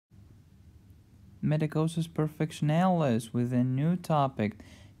Medicosis Perfectionalis with a new topic,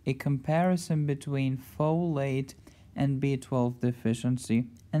 a comparison between folate and B12 deficiency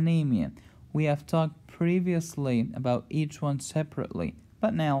anemia. We have talked previously about each one separately,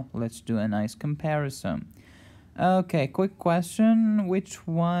 but now let's do a nice comparison. Okay, quick question. Which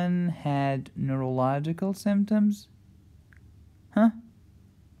one had neurological symptoms? Huh?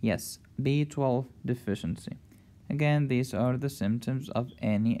 Yes, B12 deficiency. Again, these are the symptoms of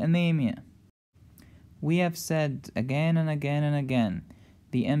any anemia. We have said again and again and again,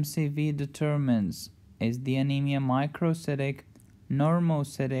 the MCV determines is the anemia microcytic,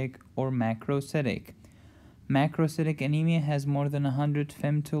 normocytic, or macrocytic. Macrocytic anemia has more than 100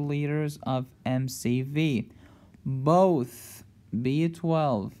 femtoliters of MCV. Both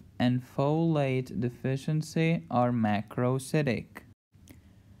B12 and folate deficiency are macrocytic.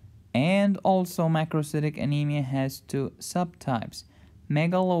 And also macrocytic anemia has two subtypes,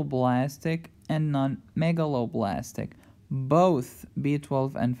 megaloblastic and non-megaloblastic. Both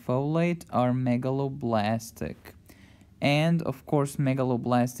B12 and folate are megaloblastic. And of course,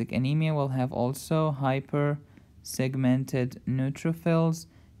 megaloblastic anemia will have also hypersegmented neutrophils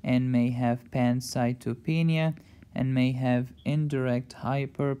and may have pancytopenia and may have indirect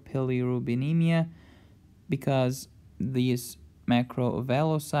hyperbilirubinemia because these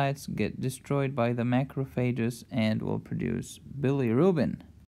macrovalocytes get destroyed by the macrophages and will produce bilirubin.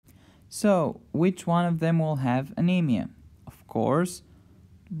 So, which one of them will have anemia? Of course,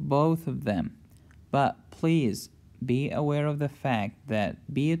 both of them. But please be aware of the fact that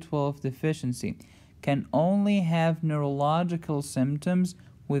B12 deficiency can only have neurological symptoms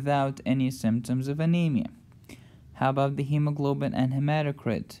without any symptoms of anemia. How about the hemoglobin and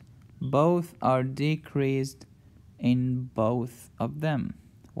hematocrit? Both are decreased in both of them.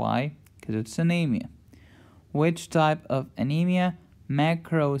 Why? Because it's anemia. Which type of anemia?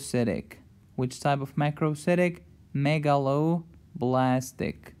 Macrocytic. Which type of macrocytic?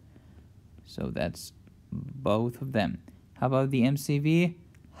 Megaloblastic. So that's both of them. How about the MCV?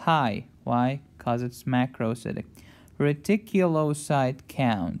 High. Why? Because it's macrocytic. Reticulocyte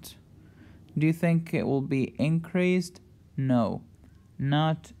count. Do you think it will be increased? No,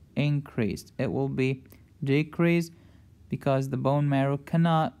 not increased. It will be decreased because the bone marrow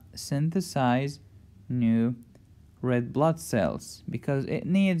cannot synthesize new red blood cells because it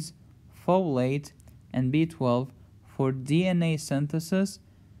needs folate and B12 for DNA synthesis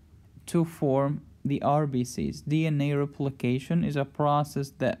to form the RBCs. DNA replication is a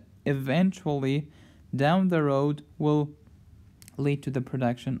process that eventually down the road will lead to the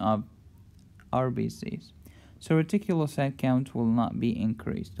production of RBCs. So reticulocyte count will not be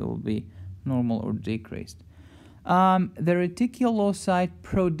increased. It will be normal or decreased. The reticulocyte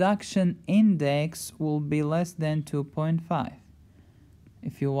production index will be less than 2.5.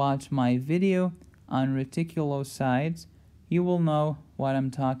 If you watch my video on reticulocytes, you will know what I'm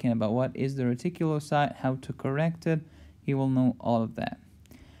talking about. What is the reticulocyte, how to correct it, you will know all of that.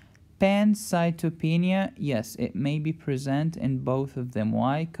 Pancytopenia, yes, it may be present in both of them.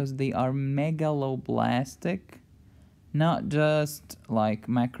 Why? Because they are megaloblastic, not just like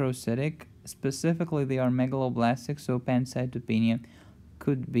macrocytic. Specifically, they are megaloblastic, so pancytopenia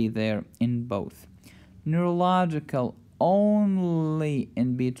could be there in both. Neurological, only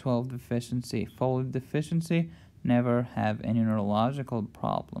in B12 deficiency. Folate deficiency, never have any neurological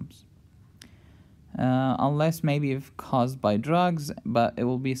problems. Unless maybe if caused by drugs, but it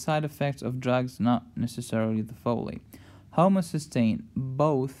will be side effects of drugs, not necessarily the folate. Homocysteine,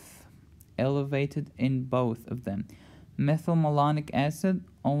 both elevated in both of them. Methylmalonic acid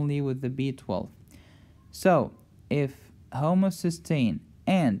only with the B12. So if homocysteine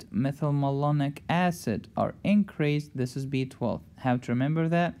and methylmalonic acid are increased, this is B12. How to remember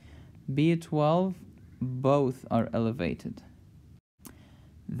that? B12, both are elevated.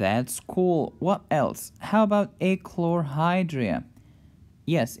 That's cool. What else? How about achlorhydria?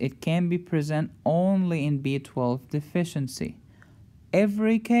 Yes, it can be present only in B12 deficiency.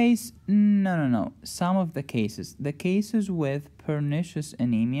 Every case? No. Some of the cases. The cases with pernicious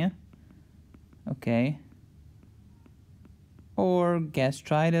anemia, okay, or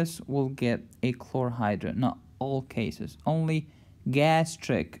gastritis will get achlorhydria. Not all cases. Only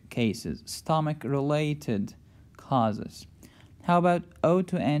gastric cases, stomach-related causes. How about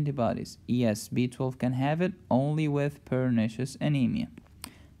autoantibodies? Yes, B12 can have it only with pernicious anemia.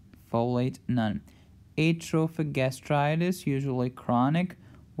 Folate, none. Atrophic gastritis, usually chronic,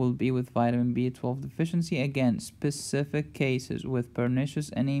 will be with vitamin B12 deficiency. Again, specific cases with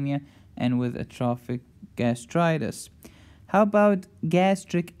pernicious anemia and with atrophic gastritis. How about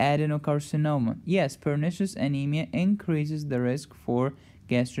gastric adenocarcinoma? Yes, pernicious anemia increases the risk for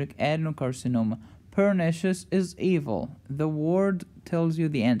gastric adenocarcinoma. Pernicious is evil. The word tells you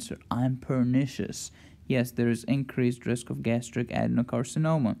the answer. I'm pernicious. Yes, there is increased risk of gastric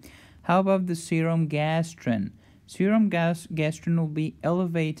adenocarcinoma. How about the serum gastrin? Serum gastrin will be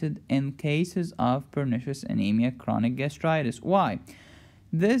elevated in cases of pernicious anemia, chronic gastritis. Why?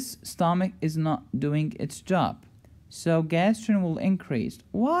 This stomach is not doing its job, so gastrin will increase.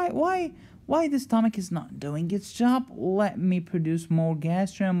 Why the stomach is not doing its job? Let me produce more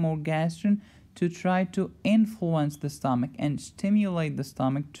gastrin to try to influence the stomach and stimulate the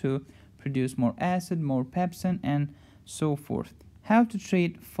stomach to produce more acid, more pepsin, and so forth. How to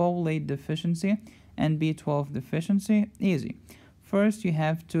treat folate deficiency and B12 deficiency? Easy. First, you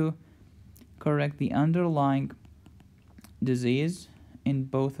have to correct the underlying disease in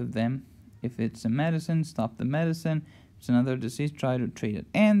both of them. If it's a medicine, stop the medicine. If it's another disease, try to treat it.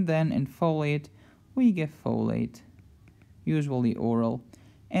 And then in folate, we give folate, usually oral.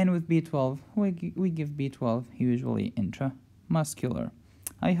 And with B12, we give B12, usually intramuscular.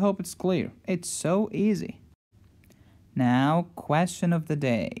 I hope it's clear. It's so easy. Now, question of the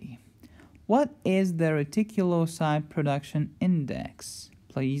day. What is the reticulocyte production index?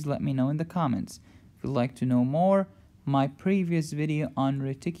 Please let me know in the comments. If you'd like to know more, my previous video on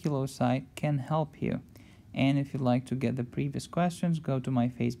reticulocyte can help you. And if you'd like to get the previous questions, go to my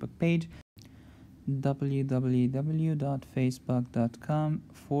Facebook page,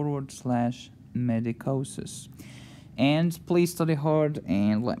 www.facebook.com/Medicosis. And please study hard,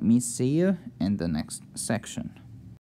 and let me see you in the next section.